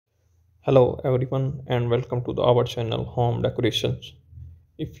Hello everyone and welcome to our channel Home Decorations.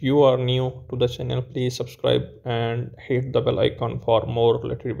 If you are new to the channel, please subscribe and hit the bell icon for more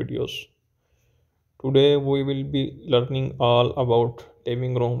related videos. Today we will be learning all about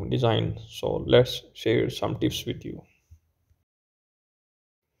living room design. So let's share some tips with you.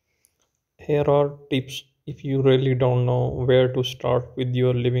 Here are tips if you really don't know where to start with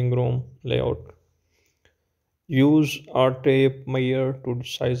your living room layout. Use a tape measure to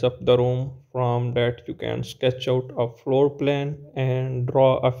size up the room. From that, you can sketch out a floor plan and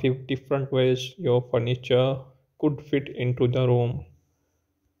draw a few different ways your furniture could fit into the room.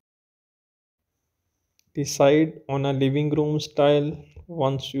 Decide on a living room style.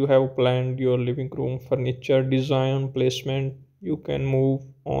 Once you have planned your living room furniture design placement, you can move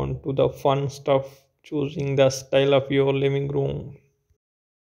on to the fun stuff, choosing the style of your living room.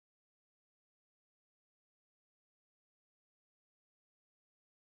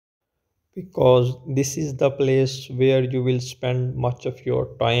 Because this is the place where you will spend much of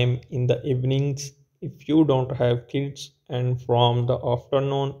your time in the evenings if you don't have kids, and from the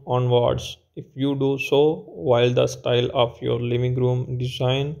afternoon onwards if you do so, while the style of your living room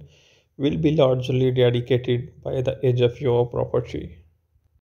design will be largely dedicated by the age of your property.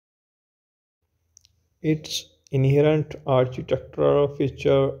 Its inherent architectural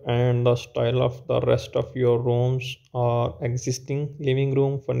feature and the style of the rest of your rooms or existing living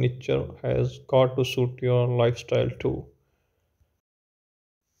room furniture has got to suit your lifestyle too.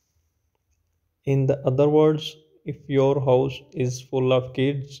 In the other words, if your house is full of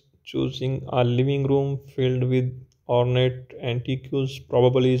kids, choosing a living room filled with ornate antiques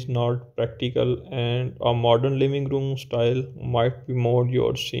probably is not practical, and a modern living room style might be more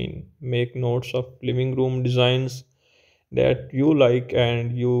your scene. Make notes of living room designs that you like,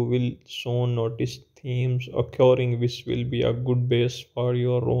 and you will soon notice themes occurring which will be a good base for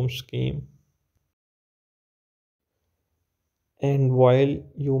your room scheme. And while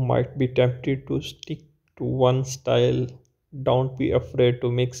you might be tempted to stick to one style, don't be afraid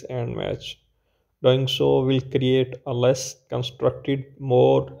to mix and match. Doing so will create a less constructed,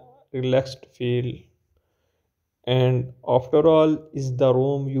 more relaxed feel. And after all, is the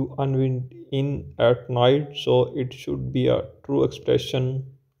room you unwind in at night, so it should be a true expression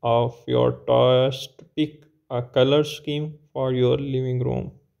of your taste to pick a color scheme for your living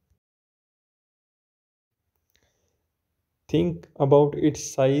room. Think about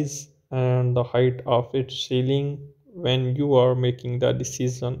its size and the height of its ceiling when you are making the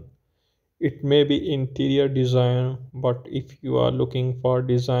decision. It may be interior design, but if you are looking for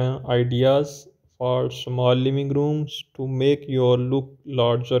design ideas for small living rooms to make your look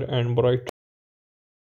larger and brighter,